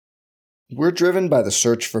We're driven by the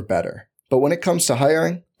search for better. But when it comes to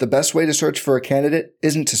hiring, the best way to search for a candidate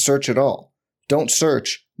isn't to search at all. Don't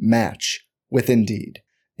search, match with Indeed.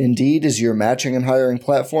 Indeed is your matching and hiring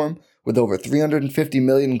platform with over 350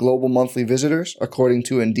 million global monthly visitors, according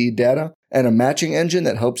to Indeed data, and a matching engine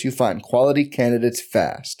that helps you find quality candidates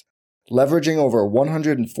fast. Leveraging over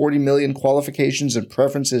 140 million qualifications and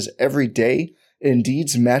preferences every day,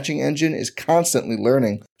 Indeed's matching engine is constantly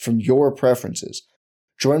learning from your preferences.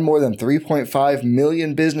 Join more than 3.5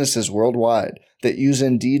 million businesses worldwide that use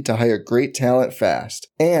Indeed to hire great talent fast.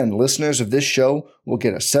 And listeners of this show will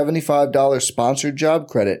get a $75 sponsored job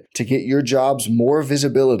credit to get your jobs more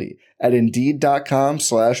visibility at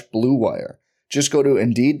Indeed.com/Blue Wire. Just go to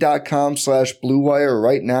Indeed.com/Blue Wire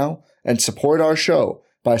right now and support our show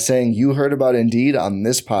by saying you heard about Indeed on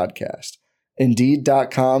this podcast.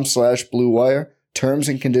 Indeed.com/Blue Wire. Terms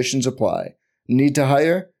and conditions apply. Need to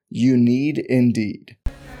hire? You need Indeed.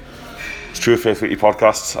 It's True Faith Weekly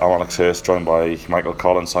Podcast. I'm Alex Hurst, joined by Michael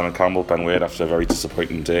Collins, Simon Campbell, Ben Wade after a very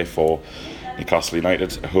disappointing day for Newcastle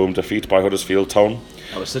United. A home defeat by Huddersfield Town.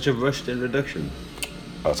 That was such a rushed introduction.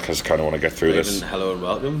 That's because I kind of want to get through this. Hello and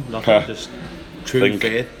welcome, nothing, just True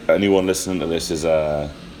Faith. Anyone listening to this is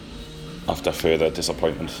after further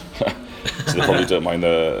disappointment. So they probably don't mind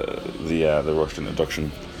the rushed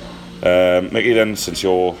introduction. Mickey, then, since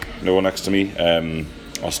you're no one next to me,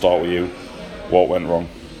 I'll start with you. What went wrong?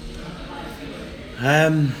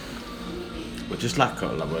 We just lacked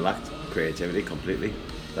creativity completely.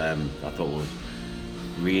 I thought we were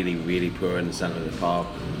really, really poor in the centre of the park.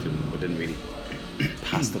 We didn't really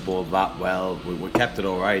pass the ball that well. We kept it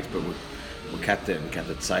all right, but we kept it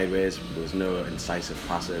sideways. There was no incisive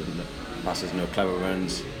passes, no clever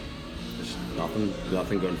runs. Just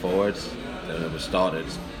nothing going forward. Then we started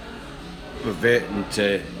reverting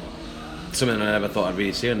to something I never thought I'd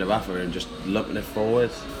really see under Rafa, and just lumping it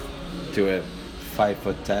forward to a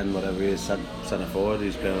 5'10", whatever he is, centre forward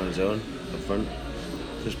who's playing on his own up front.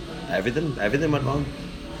 Just everything went wrong.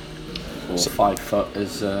 Or 5 foot,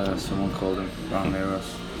 as someone called him around near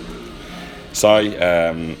us. Si,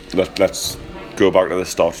 let's go back to the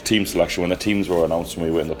start. Team selection. When the teams were announced when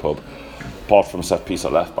we were in the pub, apart from set piece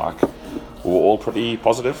at left back, we were all pretty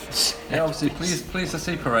positive. Yeah, obviously pleased to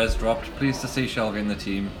see Perez dropped. Pleased to see Shelvey in the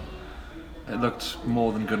team. It looked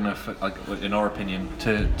more than good enough, in our opinion,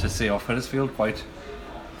 to see off Huddersfield quite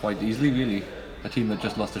easily, really. A team that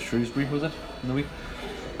just lost to Shrewsbury, was it, in the week?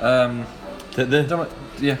 Did they?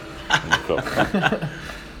 Yeah.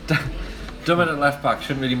 Dummett at left back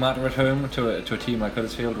shouldn't really matter at home to a team like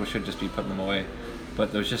Huddersfield. We should just be putting them away.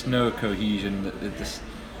 But there was just no cohesion.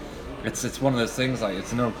 It's one of those things, like,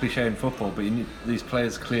 it's no cliche in football, but these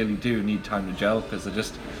players clearly do need time to gel, because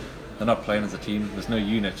they're not playing as a team. There's no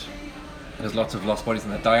unit. There's lots of lost bodies in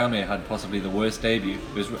there. Diame had possibly the worst debut.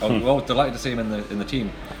 I was delighted to see him in the team.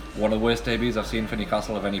 One of the worst debuts I've seen for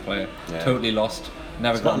Newcastle of any player. Yeah. Totally lost.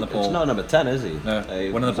 Never got on the ball. It's not number 10, is he? No.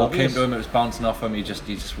 When the ball came to him, it was bouncing off him. He just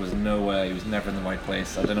was nowhere. He was never in the right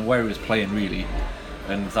place. I don't know where he was playing, really,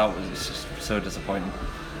 and that was just so disappointing.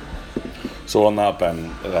 So on that,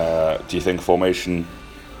 Ben, do you think formation,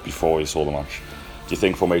 before you saw the match, do you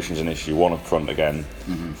think formation's an issue? One up front again,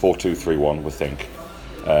 4-2-3-1, we think.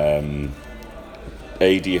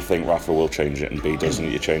 A, do you think Rafa will change it, and B, does he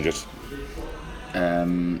need to change it?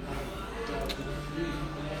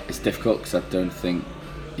 It's difficult because I don't think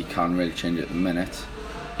he can really change it at the minute.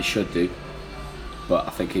 He should do, but I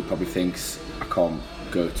think he probably thinks I can't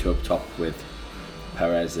go too up top with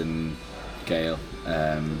Perez and Gale,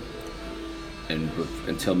 and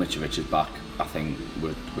until Mitrovic is back, I think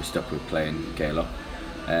we're stuck with playing Gale up.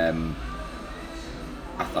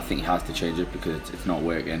 I think he has to change it because it's not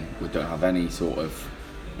working. We don't have any sort of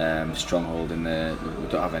stronghold in the. We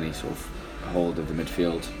don't have any sort of hold of the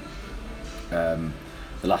midfield.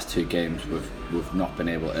 The last 2 games we've not been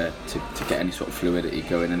able to get any sort of fluidity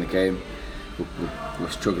going in the game.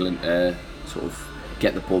 We're struggling to sort of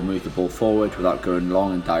get the ball, move the ball forward without going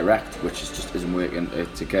long and direct, which just isn't working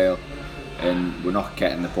to Gale. And we're not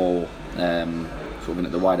getting the ball sort of in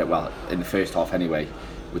at the wider. Well, in the first half anyway,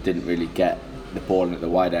 we didn't really get the ball in at the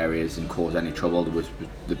wide areas and cause any trouble. There was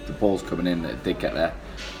the balls coming in that did get there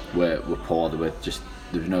were poor. There was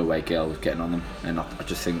no way Gale was getting on them, and I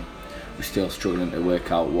just think we're still struggling to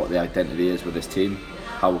work out what the identity is with this team,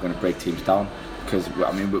 how we're going to break teams down. Because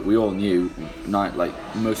I mean, we all knew, like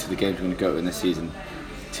most of the games we're going to go to in this season,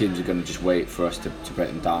 teams are going to just wait for us to break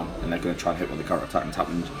them down, and they're going to try and hit with the counter attack. And it's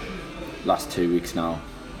happened last 2 weeks now,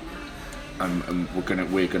 and we're going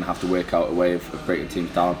to have to work out a way of breaking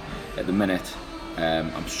teams down. At the minute,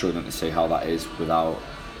 I'm struggling to see how that is without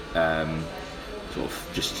sort of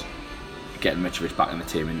just getting Mitrovic back in the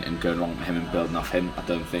team and going along with him and building off him.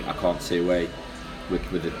 I can't see a way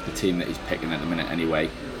with the team that he's picking at the minute anyway,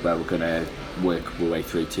 where we're going to work our way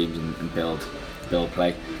through teams and build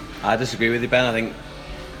play. I disagree with you, Ben. I think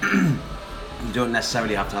you don't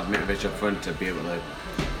necessarily have to have Mitrovic up front to be able to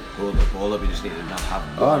hold the ball up. You just need to not have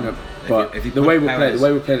one. No, but if you the way we're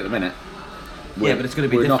playing at the minute. Yeah, but it's going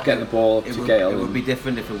to be. We're different. not getting the ball to Gale. It would be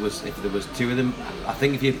different if there was two of them. I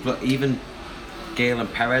think if you put even Gale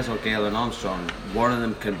and Perez or Gale and Armstrong, one of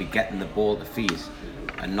them can be getting the ball to feet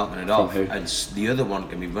and knocking it off, and the other one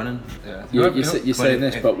can be running. Yeah. You're saying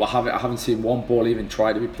this, but I haven't seen one ball even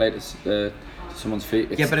try to be played to someone's feet.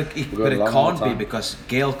 But it can't be, because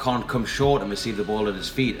Gale can't come short and receive the ball at his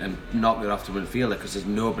feet and knock it off to midfielder, because there's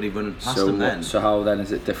nobody running past him then. So how then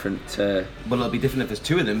is it different? Well, it'll be different if there's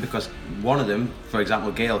two of them, because one of them, for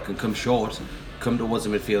example, Gale, can come shord, come towards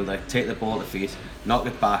the midfielder, take the ball to feet, knock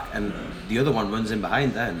it back, and the other one runs in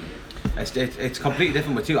behind then. It's completely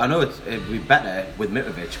different with two. I know it'd be better with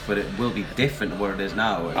Mitrovic, but it will be different to what it is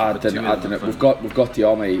now. I don't know. We've got the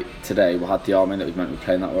army today. We had the army that was meant to be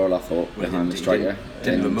playing that role, I thought, behind the striker.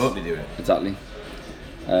 Didn't remotely do it. Exactly.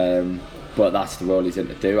 But that's the role he's in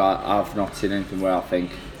to do. I've not seen anything where I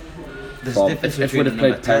think there's a difference between a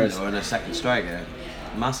number 10 and a second striker.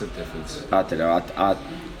 Massive difference. I don't know. I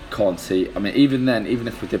can't see. I mean, even then, even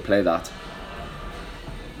if we did play that,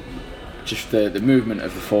 just the movement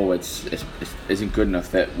of the forwards isn't good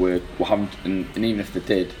enough that we haven't, and even if they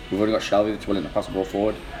did, we've only got Shelby that's willing to pass the ball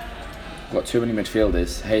forward. We've got too many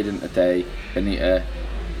midfielders, Hayden today, Anita,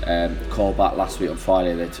 called back last week on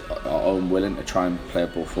Friday, that are unwilling to try and play a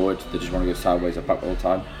ball forward. They just want to go sideways or back all the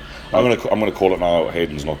time. I'm gonna call it now.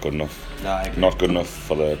 Hayden's not good enough. No, not good enough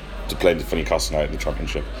to play for Newcastle United in the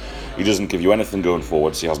Championship. He doesn't give you anything going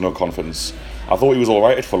forwards. He has no confidence. I thought he was all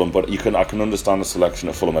right at Fulham, but I can understand the selection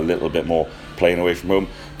at Fulham a little bit more. Playing away from home,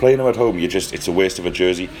 playing him at home, it's a waste of a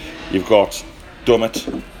jersey. You've got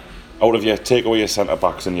Dummett out of take away your centre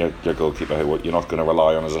backs and your goalkeeper, who you're not going to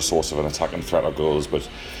rely on as a source of an attacking threat or goals. But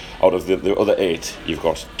out of the other 8, you've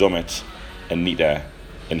got Dummett, Anita,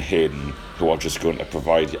 and Hayden, who are just going to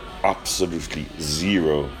provide you absolutely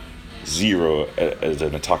zero as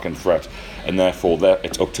an attacking threat, and therefore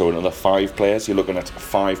it's up to another 5 players. You're looking at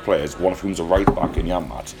 5 players, one of whom's a right back in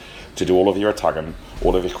Janmaat, to do all of your attacking,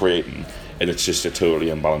 all of your creating, and it's just a totally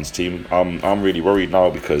imbalanced team. I'm really worried now,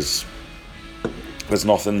 because there's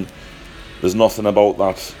nothing about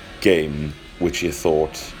that game which you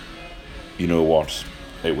thought, you know what,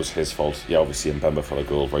 it was his fault. Yeah, obviously Mbemba for a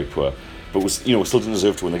goal, very poor, but still didn't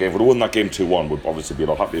deserve to win the game. If we'd won that game 2-1, we'd obviously be a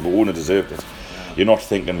lot happier, but we wouldn't have deserved it. You're not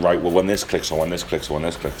thinking, right, well, when this clicks or when this clicks or when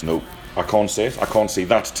this clicks. No, I can't say it. I can't see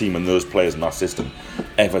that team and those players in that system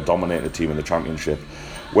ever dominate a team in the Championship.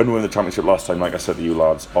 When we won the Championship last time, like I said to you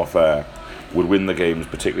lads off air, would win the games,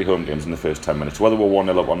 particularly home games, in the first 10 minutes. Whether we're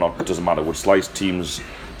 1-0 up or not, it doesn't matter. Would slice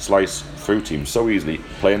through teams so easily,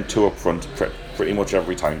 playing 2 up front pretty much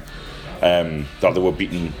every time, that they were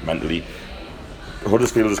beaten mentally.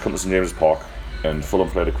 Huddersfield has come to St James's Park, and Fulham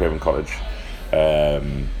played at Craven Cottage.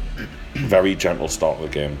 Very gentle start of the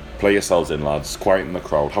game. Play yourselves in, lads. Quieten the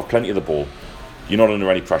crowd. Have plenty of the ball. You're not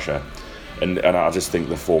under any pressure. And I just think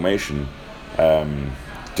the formation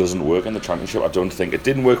doesn't work in the Championship. I don't think it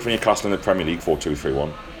didn't work for Newcastle in the Premier League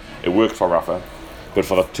 4-2-3-1. It worked for Rafa, but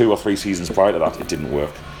for the 2 or 3 seasons prior to that, it didn't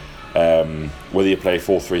work. Whether you play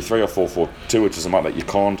 4-3-3 or 4-4-2, it doesn't matter. You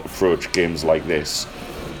can't approach games like this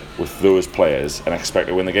with those players and expect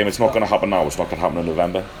to win the game. It's not going to happen now. It's not going to happen in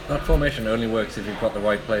November. That formation only works if you've got the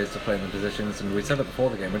right players to play in the positions, and we said it before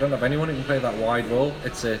the game, we don't have anyone who can play that wide role.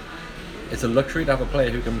 It's a luxury to have a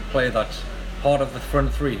player who can play that part of the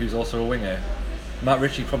front 3 who's also a winger. Matt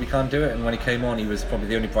Ritchie probably can't do it, and when he came on, he was probably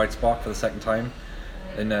the only bright spark for the second time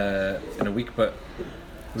in a week, but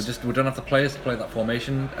we don't have the players to play that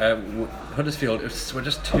formation. Huddersfield, we're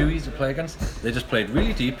just too easy to play against. They just played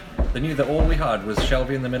really deep. They knew that all we had was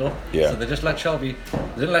Shelby in the middle. Yeah. So they just let Shelby.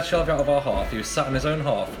 They didn't let Shelby out of our half. He was sat in his own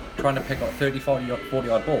half trying to pick up 30, 40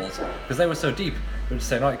 yard balls because they were so deep. We were just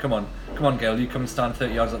saying, all right, come on, Gail, you come and stand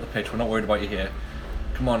 30 yards at the pitch. We're not worried about you here.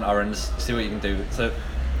 Come on, Aarons, see what you can do. So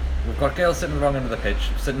we've got Gail sitting at the wrong end of the pitch,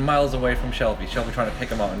 sitting miles away from Shelby. Shelby trying to pick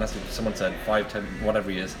him out, and that's what someone said, 5, 10, whatever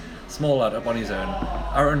he is. Small lad up on his own.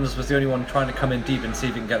 Aarons was the only one trying to come in deep and see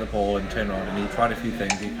if he can get the ball and turn around, and he tried a few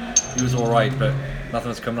things. He was alright, but nothing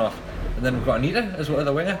was coming off. And then we've got Anita as well,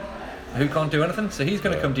 the winger, who can't do anything. So he's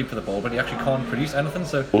going to come deep for the ball, but he actually can't produce anything.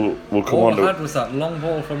 So we'll come all on we had was that long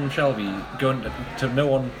ball from Shelby going to no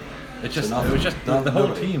one It just, So it was just no- the whole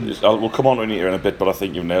nobody- team. We'll come on to Anita in a bit, but I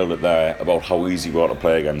think you've nailed it there about how easy we are to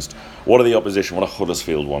play against. What do the opposition, what do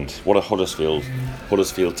Huddersfield want? What do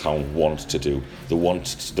Huddersfield Town want to do? They want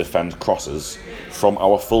to defend crosses from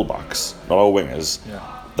our fullbacks, not our wingers,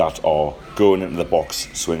 that are going into the box,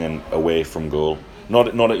 swinging away from goal.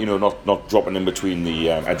 Not dropping in between the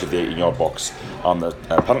edge of the 18-yard box and the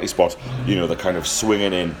penalty spot. The kind of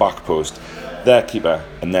swinging in back post. Their keeper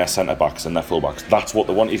and their centre backs and their full backs. That's what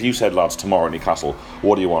they want. If you said, lads, tomorrow at Newcastle,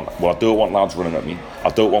 what do you want? Well, I don't want lads running at me. I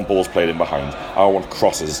don't want balls played in behind. I want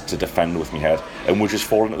crosses to defend with my head. And we're just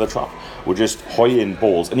falling into the trap. We're just hoying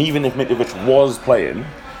balls. And even if Mitrovic was playing,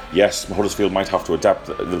 yes, Huddersfield might have to adapt.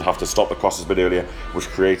 They'll have to stop the crosses a bit earlier, which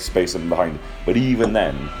creates space in behind. But even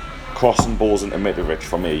then, crossing balls into Mitrovic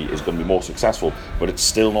for me is going to be more successful, but it's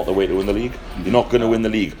still not the way to win the league. You're not going to win the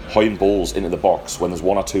league hoying balls into the box when there's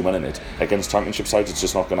 1 or 2 men in it. Against championship sides, it's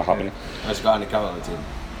just not going to happen. Has got Andy Carroll on the team.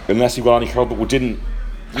 Unless you've got Andy Carroll, but we didn't.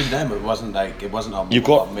 Even them, it wasn't our You've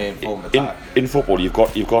got main form of attack. in football, you've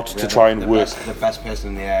got We to had try and the work. the best person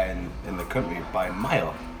in the air in the country by a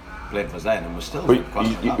mile played for Zen, and was still.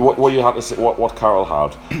 But what you had to say, what Carroll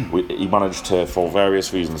had, he managed to, for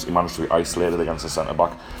various reasons, he managed to be isolated against the centre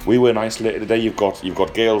back. We weren't isolated today. You've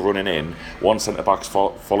got Gale running in, one centre back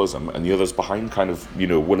follows him, and the others behind, kind of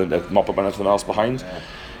willing to mop up anything else behind.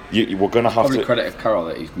 We're going to have Probably to credit to Carroll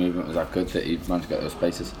that his movement was that good that he managed to get those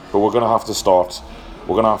spaces. But we're going to have to start.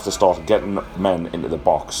 We're going to have to start getting men into the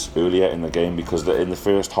box earlier in the game, because in the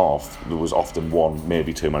first half there was often 1,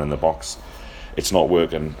 maybe 2 men in the box. It's not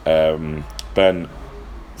working. Ben,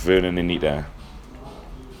 Vernon Anita,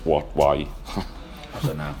 what? Why? I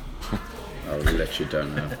don't know. I literally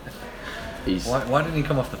don't know. Why didn't he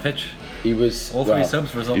come off the pitch? He was. All 3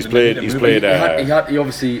 subs resulted he's in played- him he's moving. played, He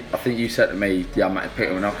obviously. I think you said to me, I might have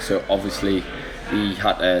picked him up. So obviously, he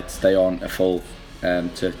had to stay on a full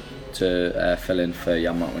to fill in for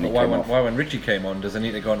Yamant when he came off. Why when Richie came on, does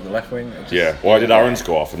Anita go onto the left wing? It just- Yeah. Why did Aaron's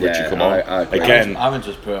go off and Richie come on? I agree. Again, Aaron's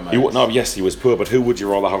was poor, man. yes, he was poor, but who would you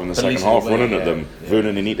rather have in the second least half he was, running at yeah, them? yeah.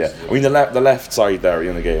 Vernon Anita. I mean, the left side there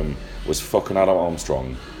in the game was fucking Adam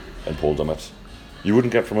Armstrong and Paul Dummett. You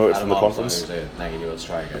wouldn't get promoted from the conference. Was a 90-year-old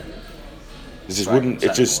striker. This just Right, wouldn't. It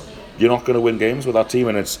second just one. you're not going to win games with that team,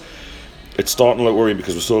 and it's starting to look worrying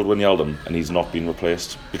because we're still at Wijnaldum and he's not been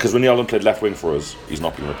replaced. Because Wijnaldum played left wing for us, he's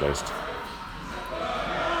not been replaced.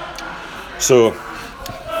 So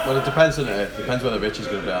Well, it depends on it. Depends whether Richie's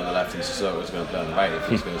going to play on the left and Sissoko's going to play on the right. If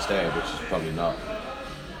he's going to stay, which is probably not.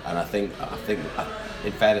 And I think,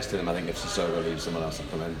 in fairness to them, I think if Sissoko leaves, someone else will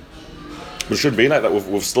come in. it should be like that.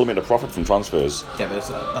 We've still made a profit from transfers. Yeah, but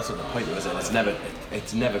that's not the point, though, is it?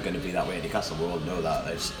 It's never going to be that way at Newcastle. We all know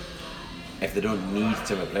that. If they don't need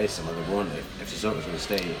to replace someone, they won't. If Sissoko's going to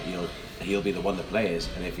stay, he'll be the one that plays,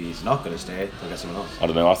 and if he's not going to stay, they'll get someone else. I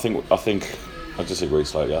don't know. I think I disagree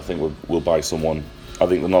slightly. I think we'll buy someone. I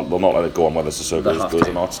think they'll not let it go on whether Sissoko goes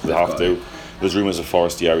or not. They have to. There's rumours of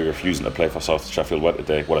Forestieri refusing to play for South Sheffield Wednesday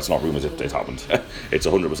today. Well, it's not rumours, it happened. It's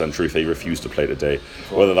 100% truth. He refused to play today.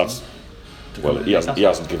 Whether that's... Well, he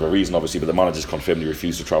hasn't given a reason, obviously, but the manager's confirmed he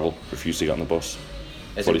refused to travel, refused to get on the bus.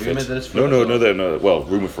 Is Fully it rumoured fit. that it's for No. Well,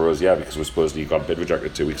 rumour for us, yeah, because we supposedly got bid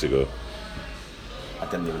rejected 2 weeks ago. I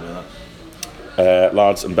didn't even know that.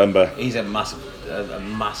 Lads, and Mbemba, He's a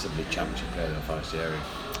massively championship player in Forestieri.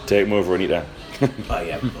 take him over, Anita. Oh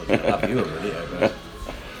yeah, I'll have you over here, but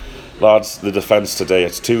Lads, the defence today,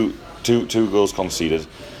 it's two goals conceded.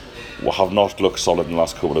 We have not looked solid in the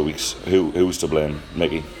last couple of weeks. Who's to blame?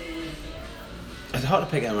 Mickey? it's hard to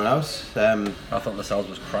pick anyone else. I thought Lascelles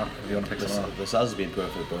was crap. If you want to pick someone else. The Sal's has been poor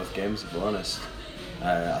for both games, to be honest.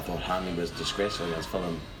 I thought Hanley was disgraceful against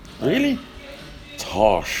Fulham. Really? It's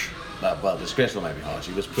harsh. Well, disgraceful might be harsh.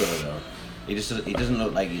 He was poor though. He doesn't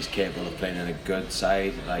look like he's capable of playing in a good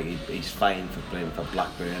side. Like he's fine for playing for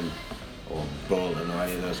Blackburn or Bolton or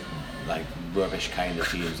any of those like rubbish kind of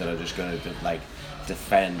teams that are just going to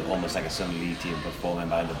defend almost like a Sunday League team, but falling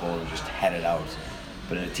behind the ball and just head it out.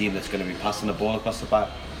 But in a team that's going to be passing the ball across the back,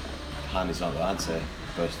 Hanley's not the answer.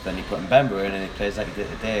 But then you put Mbemba in and he plays like he did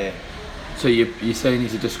today. So you're saying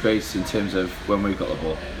he's a disgrace in terms of when we got the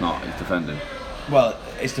ball, not his defending. Well,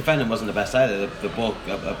 his defending wasn't the best either. The ball,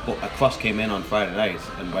 a cross came in on Friday night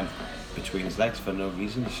and went between his legs for no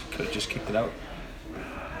reason. He could have just kicked it out.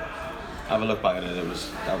 Have a look back at it. It was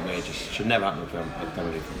outrageous. Should never happen with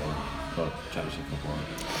Premier League football, but Championship football.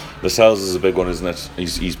 Lascelles is a big one, isn't it?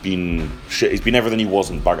 He's been everything he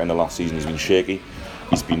wasn't back in the last season. He's been shaky.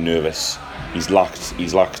 He's been nervous. He's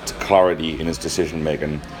lacked clarity in his decision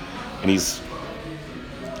making, and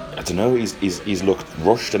I don't know. He's looked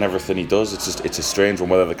rushed in everything he does. It's a strange one.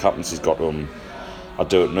 Whether the captaincy's got to him, I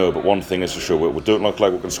don't know. But one thing is for sure, we don't look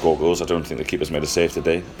like we can score goals. I don't think the keeper's made a save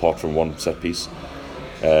today, apart from one set piece.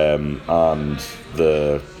 And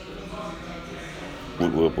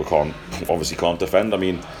we can't defend. I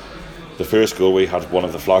mean, the first goal we had one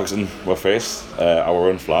of the flags in our face, our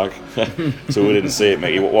own flag. So we didn't see it,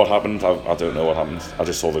 Mickey. What happened? I don't know what happened. I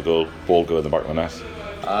just saw the ball go in the back of the net.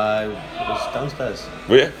 I was downstairs.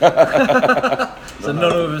 Were you? So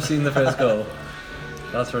none of us have seen the first goal.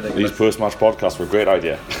 That's ridiculous. These post-match podcasts were a great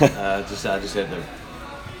idea. I just heard the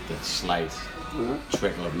slight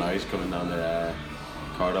trickle of noise coming down the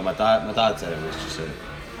corridor. My dad said it was just a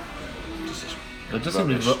It just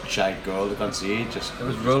seemed to be shag goal to concede. it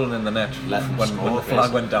was rolling in the net Let them when score, the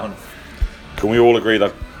flag went down. Can we all agree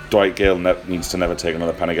that Dwight Gale needs to never take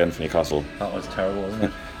another pen again for Newcastle? That was terrible, wasn't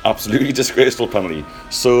it? Absolutely disgraceful penalty.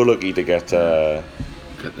 So lucky to get. The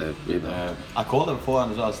I called it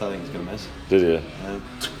beforehand as well, so I think he's going to miss. Did you?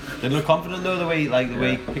 Didn't look confident though, the way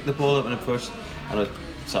he picked the ball up and approached. I know it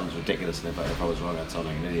sounds ridiculous, and if I was wrong I'd sound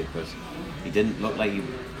like an idiot, but he didn't look like he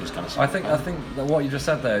was kind of. I think that what you just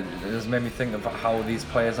said there has made me think about how these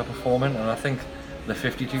players are performing, and I think the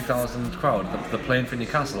 52,000 crowd, the playing for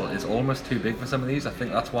Newcastle, is almost too big for some of these. I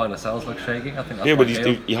think that's why Lascelles looks shaky. I think that's Yeah, why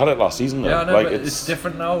but you had it last season though. Yeah, I know, like, but it's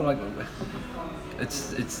different now. Like,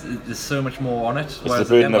 there's so much more on it. It's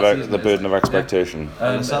the burden of expectation.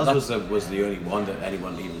 Lascelles was the only one that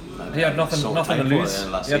anyone even. He had nothing to lose.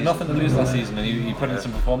 He had nothing to lose last season, and he put in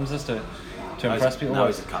some performances to impress people. Now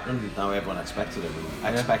he's the captain. Now everyone expected him.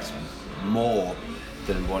 Expects more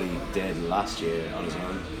than what he did last year on his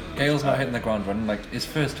own. Gale's not hitting the ground running. Like, his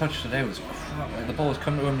first touch today was crap. Like, the ball was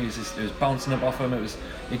coming to him. It was bouncing up off him.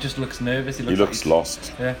 He just looks nervous. He looks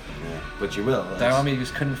lost. Yeah. But you will. Daramy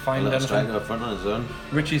just couldn't find anything. Striker up front on his own.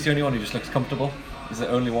 Richie's the only one who just looks comfortable. He's the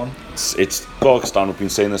only one. It's bog stand. We've been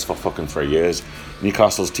saying this for fucking 3 years.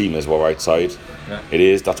 Newcastle's team is our right side. Yeah. It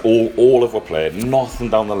is. That's all of our play. Nothing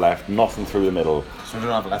down the left. Nothing through the middle. So we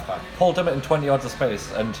don't have a left back. Paul Dummett in 20 yards of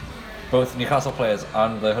space, and both Newcastle players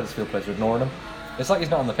and the Huddersfield players are ignoring him. It's like he's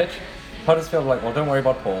not on the pitch. Huddersfield are like, well, don't worry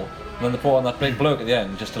about Paul. And then they put on that big bloke at the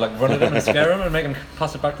end just to like run at him and scare him and make him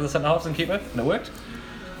pass it back to the centre halves and keep it, and it worked.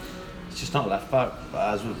 It's just not left back.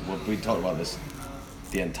 But as we talked about this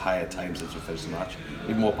the entire time since we finished the match,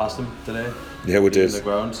 we more past him today. Yeah, we did. In the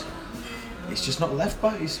ground. He's just not left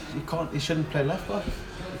back. He shouldn't play left back.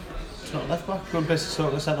 He's not left back. Wouldn't play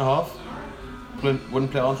Sissoko centre half.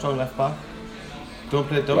 Wouldn't play Armstrong left back. Don't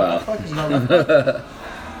play Doug left back. He's not left back.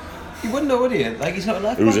 You wouldn't know, would you? Like, he's not a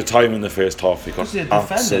left back. There was a time in the first half he got He's a defender,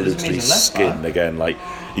 doesn't mean absolutely he's a left skinned back. again. Like,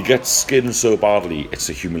 he gets skinned so badly, it's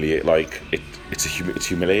humiliating.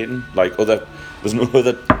 Like, there's no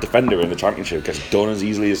other defender in the Championship gets done as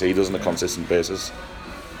easily as he does on a consistent basis.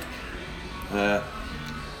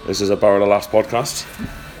 This is about the last podcast,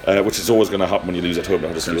 which is always going to happen when you lose at home to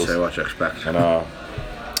Huddersfield. say what you expect.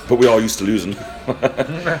 But we are used to losing.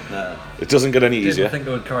 It doesn't get any easier. Didn't think it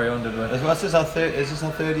would carry on, did we? Is this our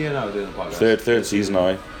third year now doing the podcast? Third season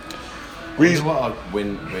now. What our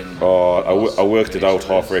win. I worked it out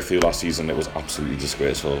halfway through last season. It was absolutely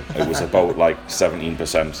disgraceful. It was about like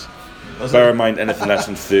 17%. Bear in mind, anything less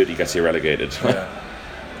than 30 gets you relegated.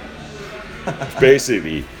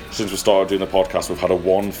 Basically, since we started doing the podcast, we've had a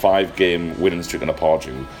 1-5 game winning streak on a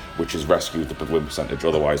Pardew, which has rescued the win percentage.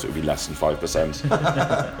 Otherwise, it would be less than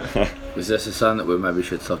 5%. Is this a sign that we maybe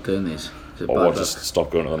should stop doing these? Is it Or bad we'll luck? just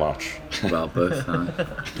stop going to the match. Well, both.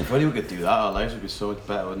 If only we could do that, our lives would be so much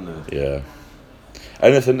better, wouldn't they? Yeah.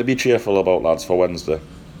 Anything to be cheerful about, lads, for Wednesday?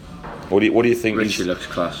 What do you think? Richie looks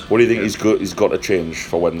class. What do you think he's got to change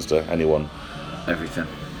for Wednesday? Anyone? Everything.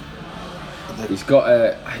 He's got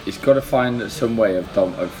to find some way of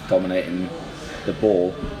dominating the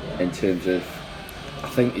ball in terms of. I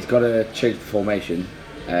think he's got to change the formation.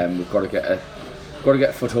 We've got to get a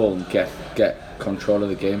foothold and get control of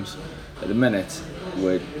the games. At the minute,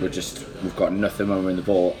 we've got nothing when we're in the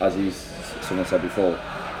ball. As someone said before,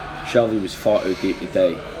 Shelby was far too deep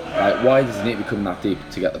today. Like, why does he need to be coming that deep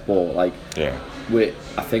to get the ball? Like, Yeah. I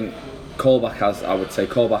think Colback's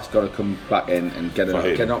got to come back in and get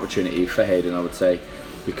an opportunity for Hayden, I would say,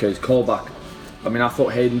 because Colback, I mean, I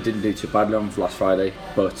thought Hayden didn't do too badly on last Friday,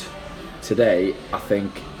 but today I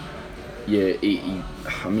think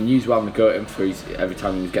Hughes were having a go at him for every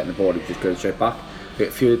time he was getting the ball, he was just going straight back.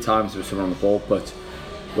 A few of the times there was someone on the ball, but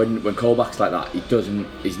when Colback's like that,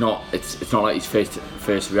 it's not like his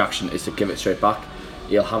first reaction is to give it straight back.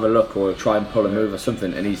 He'll have a look or try and pull a move or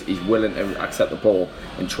something, and he's willing to accept the ball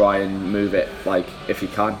and try and move it, like, if he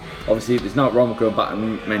can. Obviously there's not wrong with going back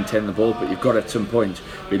and maintaining the ball, but you've got to, at some point,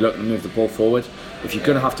 be looking to move the ball forward. If you're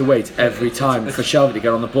going to have to wait every time for Shelby to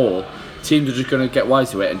get on the ball teams are just going to get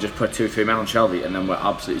wise to it and just put 2 or 3 men on Shelby, and then we're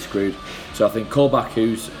absolutely screwed. So I think Colback,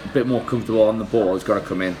 who's a bit more comfortable on the ball, has got to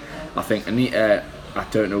come in. I think Anita, I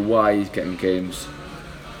don't know why he's getting games.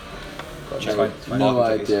 No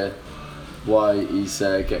idea why he's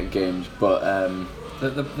getting games, but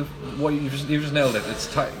what you just nailed it. It's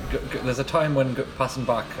there's a time when passing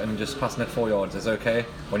back and just passing it 4 yards is okay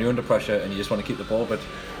when you're under pressure and you just want to keep the ball. But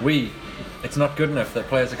it's not good enough that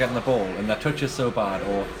players are getting the ball and their touch is so bad,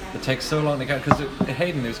 or it takes so long to get. Because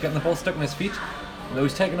Hayden, who's getting the ball stuck in his feet, he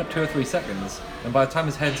was taking up 2 or 3 seconds, and by the time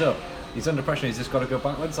his head's up, he's under pressure. He's just got to go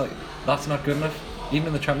backwards. Like, that's not good enough. Even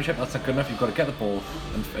in the championship, that's not good enough. You've got to get the ball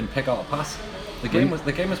and pick out a pass. The game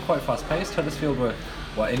was quite fast paced. Huddersfield were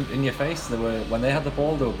in your face. When they had the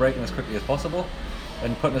ball, they were breaking as quickly as possible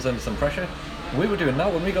and putting us under some pressure. We were doing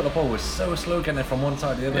that when we got the ball. We were so slow getting it from one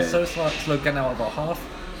side to the other, so slow getting out about half.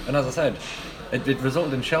 And as I said, it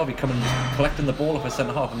resulted in Shelby coming, collecting the ball off his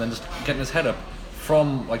centre half, and then just getting his head up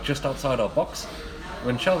from like just outside our box.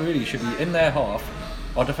 When Shelby really should be in their half.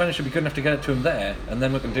 Our defenders should be good enough to get it to him there, and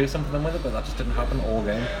then we can do something with it, but that just didn't happen all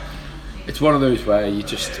game. It's one of those where you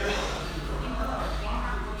just...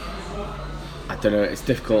 I don't know, it's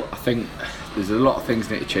difficult. I think there's a lot of things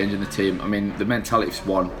need to change in the team. I mean, the mentality's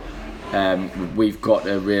one. We've got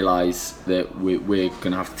to realise that we're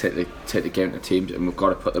going to have to take the game to teams, and we've got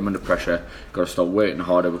to put them under pressure. We've got to start working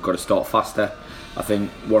harder. We've got to start faster. I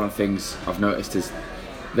think one of the things I've noticed is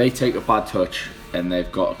they take a bad touch and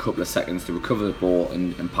they've got a couple of seconds to recover the ball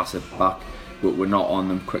and pass it back, but we're not on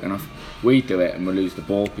them quick enough. We do it and we lose the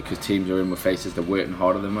ball because teams are in with faces, they're working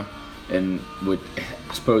harder than we, and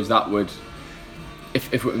I suppose that would,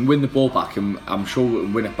 if we can win the ball back, and I'm sure we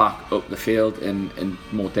can win it back up the field in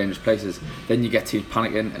more dangerous places, then you get teams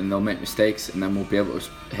panicking and they'll make mistakes, and then we'll be able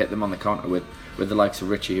to hit them on the counter with the likes of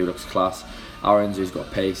Richie, who looks class, Aarons, who's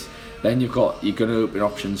got pace. Then you're going to open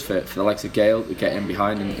options for the likes of Gale to get in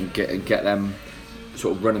behind and get them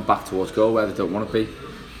sort of running back towards goal where they don't want to be.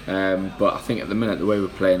 But I think at the minute, the way we're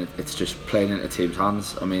playing, it's just playing into teams'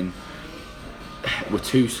 hands. I mean, we're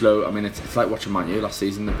too slow. I mean, it's like watching Man U last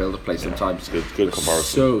season, the build-up play sometimes. Good comparison.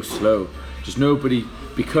 So slow. Just nobody,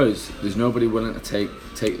 because there's nobody willing to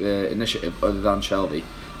take the initiative other than Shelby.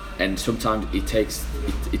 And sometimes he takes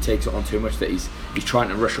it on too much, that he's trying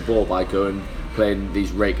to rush a ball by playing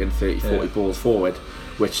these raking 30-40 balls forward,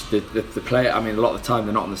 which the player, I mean, a lot of the time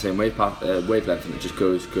they're not on the same wavelength, and it just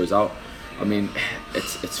goes out. I mean,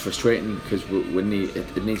 it's frustrating because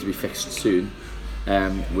it needs to be fixed soon.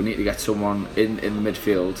 We need to get someone in the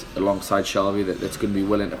midfield alongside Shelby that's going to be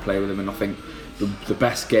willing to play with him. And I think the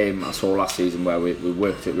best game I saw last season where we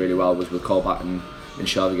worked it really well was with Colback and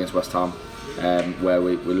Shelby against West Ham, where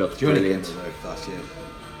we looked brilliant.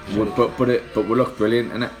 But we looked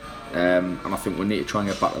brilliant in it, and I think we need to try and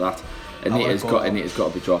get back to that. Anita's got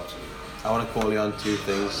to be dropped. I want to call you on 2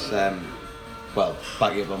 things.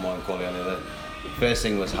 Back you up on one and call you on the other. First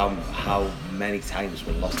thing was how many times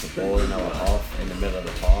we lost the ball in our half in the middle of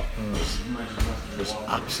the park. It was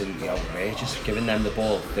absolutely outrageous. Giving them the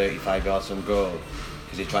ball 35 yards from goal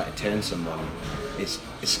because they tried to turn someone. It's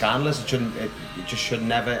scandalous. It just should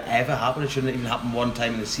never ever happen. It shouldn't even happen one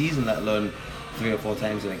time in the season, let alone 3 or 4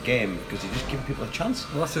 times in a game, because you're just giving people a chance.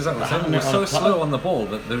 Well, that's exactly the same. We're so slow on the ball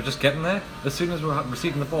that they were just getting there. As soon as we were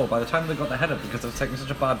receiving the ball, by the time they got their head up because they were taking such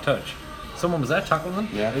a bad touch, someone was there tackling them.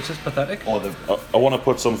 Yeah. It's just pathetic. I want to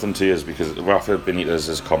put something to you, because Rafa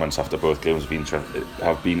Benitez's comments after both games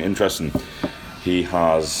have been interesting. He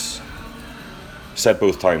has said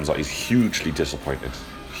both times that he's hugely disappointed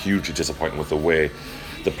with the way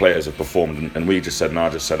the players have performed, and we just said, and I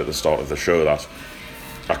just said at the start of the show, that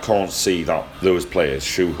I can't see that those players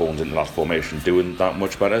shoehorned into that formation doing that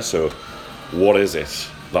much better. So what is it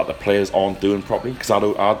that the players aren't doing properly? Because I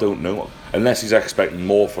don't know, unless he's expecting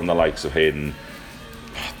more from the likes of Hayden,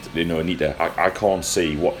 Anita. I can't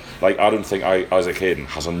see what, like, I don't think Isaac Hayden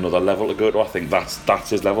has another level to go to. I think that's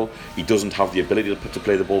his level. He doesn't have the ability to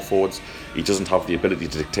play the ball forwards. He doesn't have the ability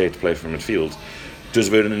to dictate play from midfield. Can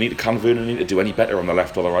Vernon Anita do any better on the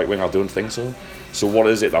left or the right wing? I don't think so. So what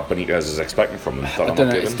is it that Benitez is expecting from them? I don't know.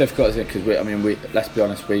 It's difficult, isn't it? Because let's be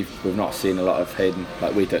honest, we've not seen a lot of Hayden.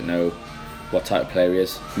 Like, we don't know what type of player he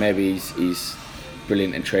is. Maybe he's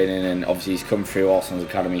brilliant in training, and obviously he's come through Arsenal's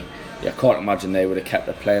academy. Yeah, I can't imagine they would have kept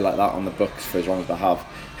a player like that on the books for as long as they have,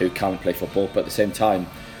 who can play football. But at the same time,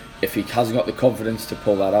 if he hasn't got the confidence to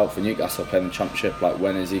pull that out for Newcastle playing the Championship, like,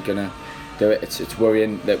 when is he gonna do it? It's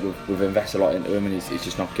worrying that we've invested a lot into him and he's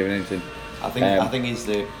just not giving anything. I think he's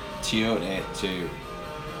the Toyota to,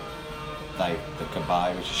 like, the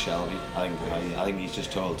Kabay, which is Shelby. I think he's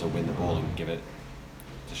just told to win the ball and give it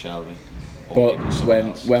to Shelby. But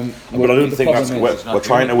when But I don't think that's it's not we're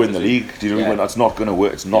trying to doing win it, the is he? league. Do you know what I mean? That's not going to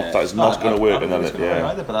work. It's not that is not going to work. I And don't then think it's gonna work yeah.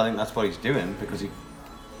 either, but I think that's what he's doing because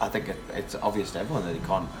I think it's obvious to everyone that he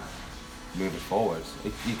can't move it forwards.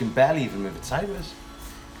 You can barely even move it sideways.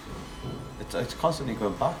 It's constantly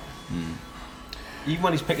going back. Even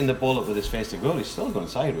when he's picking the ball up with his face to goal, he's still going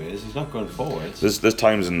sideways. He's not going forwards. There's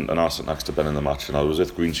times and I sat next to Ben in the match, and I was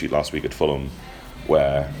with Green Street last week at Fulham,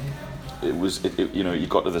 where you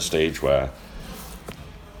got to the stage where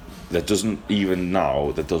there doesn't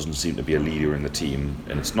seem to be a leader in the team,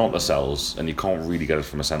 and it's not Lascelles, and you can't really get it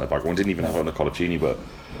from a centre back. One didn't even have it on the Colaccini, but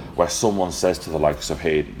where someone says to the likes of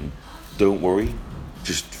Hayden, "Don't worry,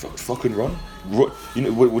 just fucking run." You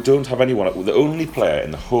know, we don't have anyone. The only player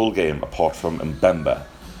in the whole game, apart from Mbemba,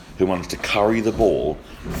 who managed to carry the ball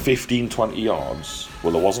 15, 20 yards.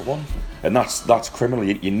 Well, there wasn't one, and that's criminal.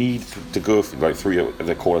 You need to go through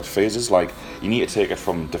they call it phases. Like you need to take it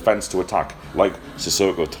from defence to attack, like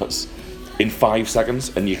Sissoko does, in 5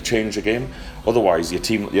 seconds, and you change the game. Otherwise, your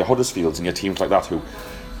Huddersfields and your teams like that who.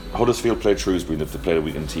 Huddersfield played Shrewsbury and they've played a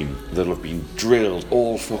weekend team. They'll have been drilled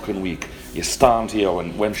all fucking week. You stand here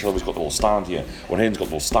when Shelby's got the ball, stand here. When Hayden's got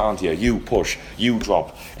the ball, stand here. You push, you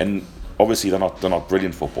drop. And obviously they're not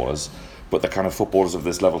brilliant footballers, but the kind of footballers of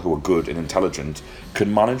this level who are good and intelligent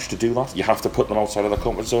can manage to do that. You have to put them outside of their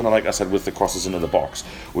comfort zone. And like I said, with the crosses into the box,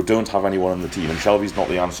 we don't have anyone in the team, and Shelby's not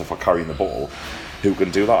the answer for carrying the ball. Who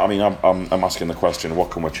can do that? I mean, I'm asking the question,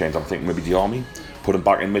 what can we change? I'm thinking maybe Diarmi, put him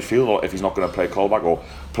back in midfield, or if he's not going to play Colback, or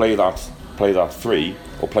play that 3,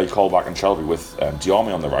 or play Colback and Shelby with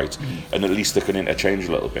Diarmi on the right, and at least they can interchange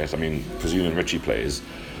a little bit. I mean, presuming Richie plays,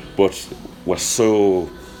 but we're so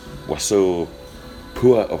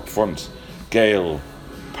poor up front. Gale,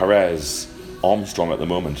 Perez, Armstrong at the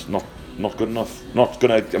moment, not good enough. Not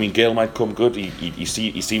gonna. I mean, Gale might come good. He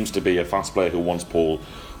seems to be a fast player who wants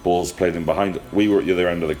balls played in behind. We were at the other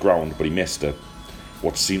end of the ground, but he missed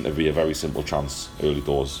what seemed to be a very simple chance early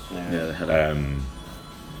doors.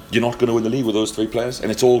 You're not going to win the league with those 3 players,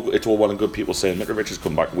 and it's all well and good people saying Mitrovic has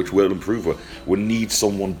come back, which will improve. We need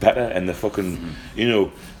someone better, and the fucking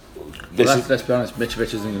let's be honest,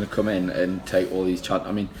 Mitrovic isn't going to come in and take all these chances.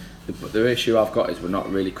 I mean, the issue I've got is we're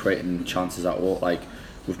not really creating chances at all. Like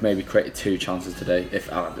we've maybe created 2 chances today,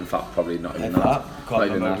 if in fact probably not even that. Not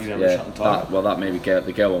even that. That maybe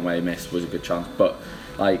the Gale one where he missed was a good chance, but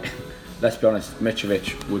like. Let's be honest,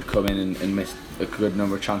 Mitrovic would come in and miss a good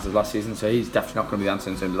number of chances last season, so he's definitely not going to be the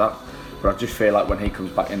answer in terms of that. But I just feel like when he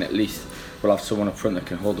comes back in, at least we'll have someone up front that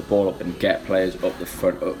can hold the ball up and get players up the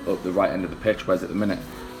front, up the right end of the pitch, whereas at the minute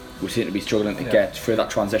we seem to be struggling to get through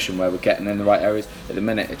that transition where we're getting in the right areas. At the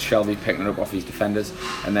minute it's Shelby picking it up off his defenders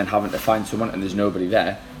and then having to find someone, and there's nobody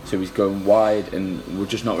there, so he's going wide and we're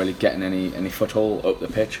just not really getting any foothold up the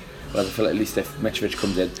pitch. Whereas I feel at least if Mitrovic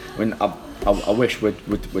comes in, I mean, I wish we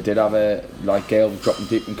did have a like Gale dropping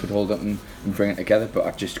deep and could hold up and bring it together, but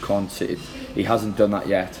I just can't see it. He hasn't done that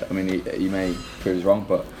yet. I mean, he may prove us wrong,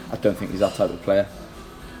 but I don't think he's that type of player.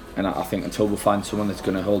 And I think until we find someone that's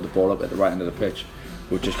going to hold the ball up at the right end of the pitch,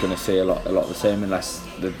 we're just going to see a lot of the same, unless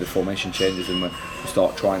the formation changes and we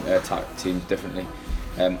start trying to attack teams differently.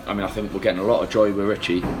 I mean, I think we're getting a lot of joy with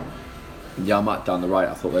Richie. Yarmat down the right,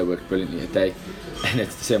 I thought they worked brilliantly today, and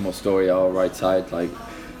it's the same old story our right side.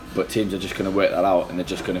 But teams are just going to work that out, and they're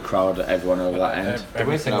just going to crowd everyone over that end. They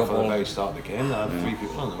went out from the very start of the game. There had 3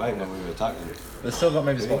 people on the right when we were attacking. They've still got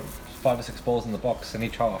maybe 5 or 6 balls in the box in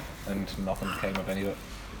each half, and nothing came of any of it.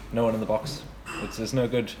 No one in the box. It's no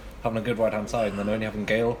good having a good right hand side, and then only having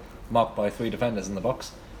Gale marked by 3 defenders in the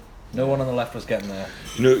box. No one on the left was getting there.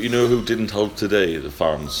 You know who didn't help today? The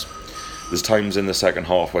fans. There's times in the second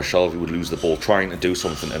half where Shelby would lose the ball trying to do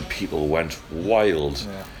something and people went wild.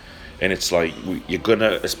 Yeah. And it's like, you're going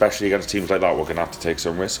to, especially against teams like that, we're going to have to take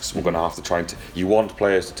some risks. We're going to have to try you want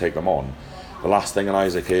players to take them on. The last thing an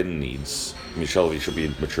Isaac Hayden needs, I mean, Shelby should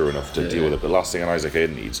be mature enough to deal with it, but the last thing an Isaac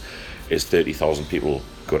Hayden needs is 30,000 people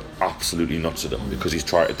going absolutely nuts at him because he's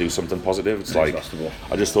trying to do something positive. It's like,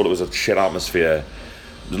 I just thought it was a shit atmosphere.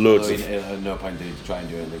 Loads of... no point did he try and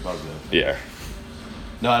do anything positive. Yeah.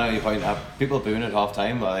 No, I know your point. People booing at half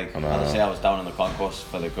time, but as I say, I was down in the concourse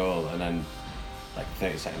for the goal, and then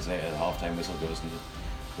 30 seconds later, the half time whistle goes, and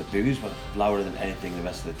the boos were louder than anything the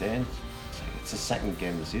rest of the day. It's the second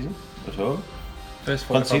game of the season at home. First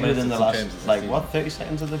 45 conceded in the last 30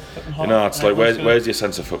 seconds of the fucking half. It's like where's your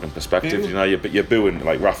sense of fucking perspective? You know, you're booing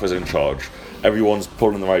like Rafa's in charge. Everyone's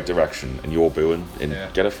pulling in the right direction, and you're booing. And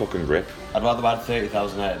get a fucking grip. I'd rather have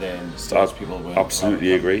 30,000 out a day and those people win.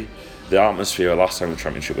 Absolutely agree. The atmosphere last time the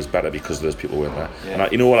championship was better because those people weren't there. Yeah.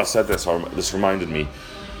 And you know what I said this reminded me.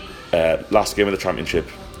 Last game of the championship,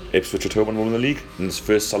 Ipswich at home and won the league in his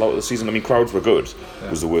first sellout of the season. I mean, crowds were good. It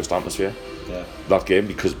was the worst atmosphere that game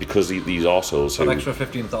because these arseholes An who extra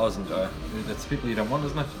 15,000. It's people you don't want,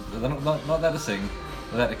 isn't it? They're not there to sing.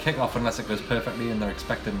 They're there to kick off unless it goes perfectly, and they're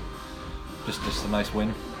expecting just a nice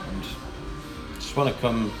win. And Just want to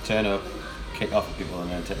come, turn up, kick off with people,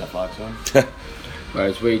 and then take their flags home.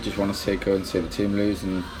 Whereas we just want to go and see the team lose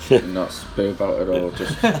and not spew about it or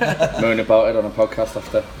just moan about it on a podcast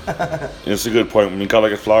after. It's a good point. I mean,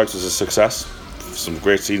 Gallagher Flags was a success. Some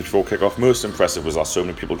great scenes before kick-off. Most impressive was that so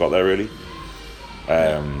many people got there early.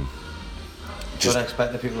 Just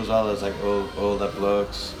expect the people as well as like older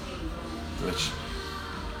blokes, which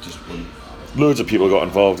just wouldn't. Loads of people got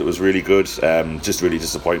involved. It was really good. Just really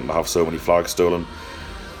disappointing to have so many flags stolen.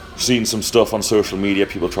 Seen some stuff on social media,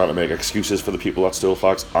 people trying to make excuses for the people that stole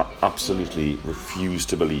flags. I absolutely refuse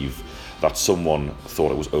to believe that someone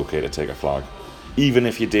thought it was okay to take a flag. Even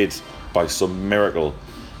if you did, by some miracle,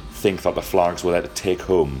 think that the flags were there to take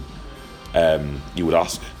home, you would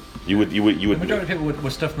ask. You would. the majority of people were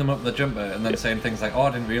stuffing them up the jumper and then saying things like, "Oh,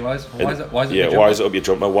 I didn't realise. Why is it? Why is it? Yeah, up your why jumper?" is it up your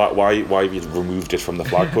jumper? Why have you removed it from the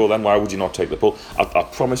flagpole then? Why would you not take the pole? I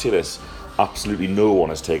promise you this: absolutely no one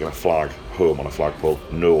has taken a flag home on a flagpole.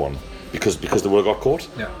 No one, because they would have got caught.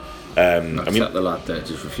 Yeah. I mean, the lad that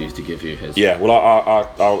just refused to give you his. yeah. Well,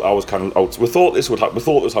 I was kind of out. We thought this would happen. We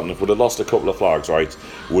thought this was happening. We'd have lost a couple of flags, right?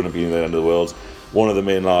 Wouldn't have been the end of the world. One of the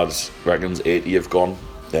main lads reckons 80 have gone,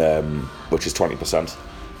 which is 20%.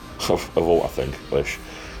 Of all, I think,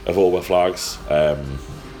 of all the flags,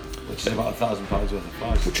 Which is about £1,000 worth of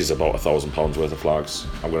flags. which is about £1,000 worth of flags.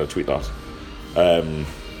 I'm going to tweet that.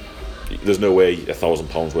 There's no way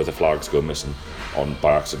 £1,000 worth of flags go missing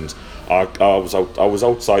by accident. I was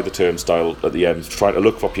outside the turnstile at the end trying to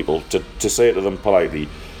look for people to say to them politely,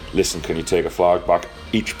 listen, can you take a flag back?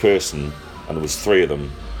 Each person, and there was 3 of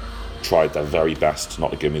them, tried their very best not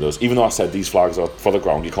to give me those. Even though I said these flags are for the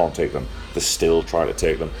ground, you can't take them, they still try to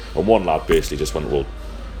take them. And one lad basically just went, well,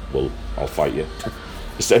 I'll fight you.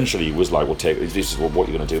 Essentially was like, we'll take it. This is what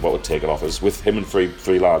you're going to do, but we'll take it off us. With him and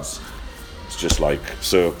three lads, it's just like,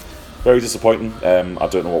 so very disappointing. I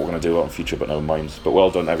don't know what we're going to do in the future, but never mind. But well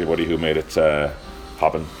done everybody who made it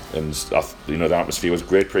happen. And the atmosphere was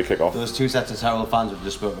great pre-kick-off. Those 2 sets of Tyrrell fans we've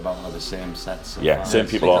just spoken about are the same sets. Of Yeah, fans. same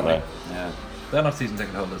people aren't there. Yeah. They're not season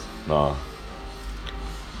ticket holders. No.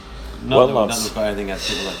 Not Well, that we've got anything against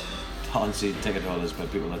people that aren't season ticket holders, but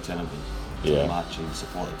people that turn up to the match and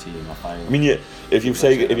support the team are fine. I mean, if you're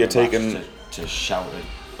taking to shout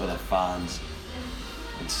at other fans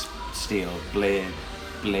and steal,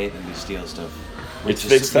 blatantly steal stuff, It's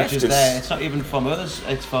theft. It's not even from others.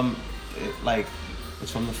 It's from it's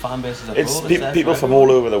from the fan bases of It's all. people from all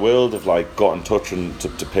over the world have got in touch and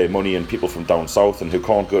to pay money, and people from down south and who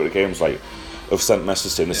can't go to games have sent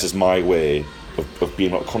messages saying this is my way of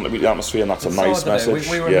being able to contribute to the atmosphere, and that's a nice message.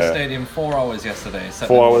 We were in the stadium 4 hours yesterday.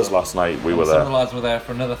 4 hours last night we were there. Some of the lads were there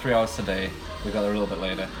for another 3 hours today. We got there a little bit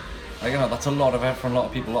later. That's a lot of effort from a lot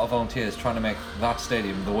of people, a lot of volunteers trying to make that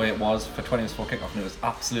stadium the way it was for 20 minutes before kickoff, and it was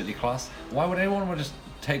absolutely class. Why would anyone just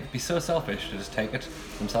be so selfish to just take it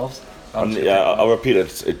themselves? And I'll repeat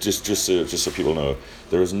it. Just so people know,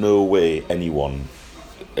 there is no way anyone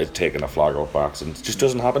had taken a flag out by accident. It just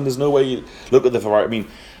doesn't happen. There's no way. You look at the variety. I mean,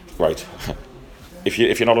 right. If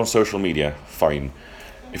you're not on social media, fine.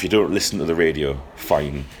 If you don't listen to the radio,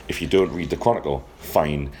 fine. If you don't read the Chronicle,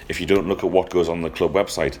 fine. If you don't look at what goes on the club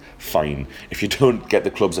website, fine. If you don't get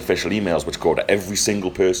the club's official emails, which go to every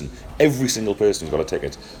single person who's got a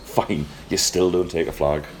ticket, fine. You still don't take a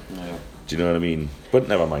flag. Yeah. Do you know what I mean? But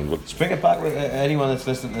never mind. Just bring it back with anyone that's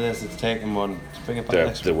listening to this that's taken one. Just bring it back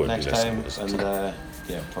next time.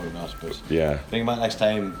 And probably not. But yeah, bring it back next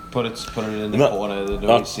time. Put it in the corner that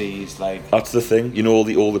nobody sees. That's the thing. All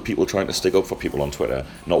the people trying to stick up for people on Twitter.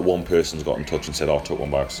 Not one person's got in touch and said, "Oh, I took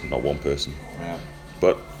one back." Not one person. Yeah.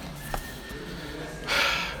 But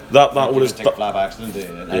that would have take flag by accident.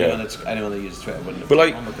 Anyone that uses Twitter wouldn't have.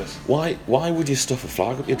 But with this. why would you stuff a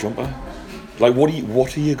flag up your jumper? What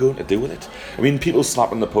are you going to do with it? I mean, people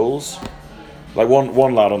slapping the poles. Like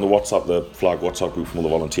one lad on the flag WhatsApp group from all the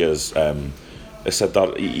volunteers, said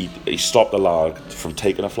that he stopped the lad from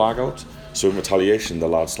taking a flag out. So in retaliation, the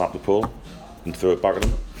lad slapped the pole and threw it back at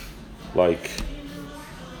him.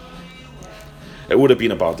 It would have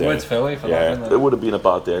been a bad day. Words fail me for that. Yeah, it would have been a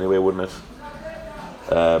bad day anyway, wouldn't it?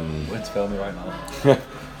 Words fail me right now.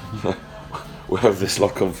 Where have this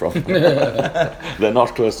lot come from? They're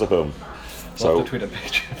not close to home. We'll have to tweet a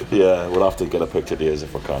picture. Yeah, we'll have to get a picture of these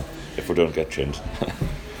if we can, if we don't get chinned.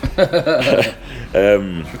 Should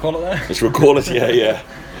we call it there? Let's recall it, yeah.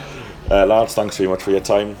 Lads, thanks very much for your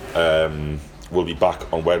time. we'll be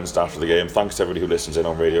back on Wednesday after the game. Thanks to everybody who listens in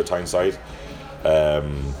on Radio Tyneside.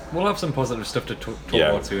 We'll have some positive stuff to talk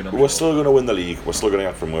about soon. We're still going to win the league. We're still going to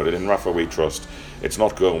get promoted. In Rafa we trust. It's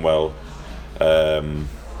not going well. But,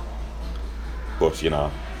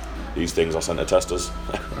 these things are sent to test us.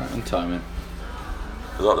 Right, on timing.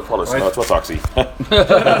 Is that the policy? Right. No, it's my taxi.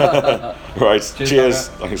 Right, cheers.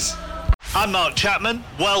 Thanks. I'm Mark Chapman.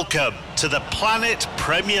 Welcome to the Planet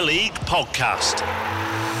Premier League podcast.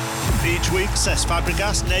 Each week, Cesc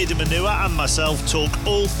Fabregas, Nader Manua and myself talk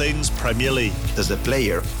all things Premier League. As a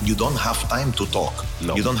player, you don't have time to talk.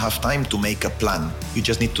 No. You don't have time to make a plan. You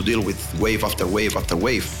just need to deal with wave after wave after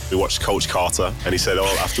wave. We watched Coach Carter and he said,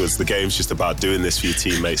 afterwards, the game's just about doing this for your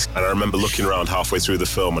teammates. And I remember looking around halfway through the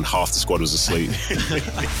film and half the squad was asleep.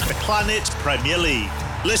 Planet Premier League.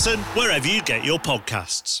 Listen wherever you get your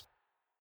podcasts.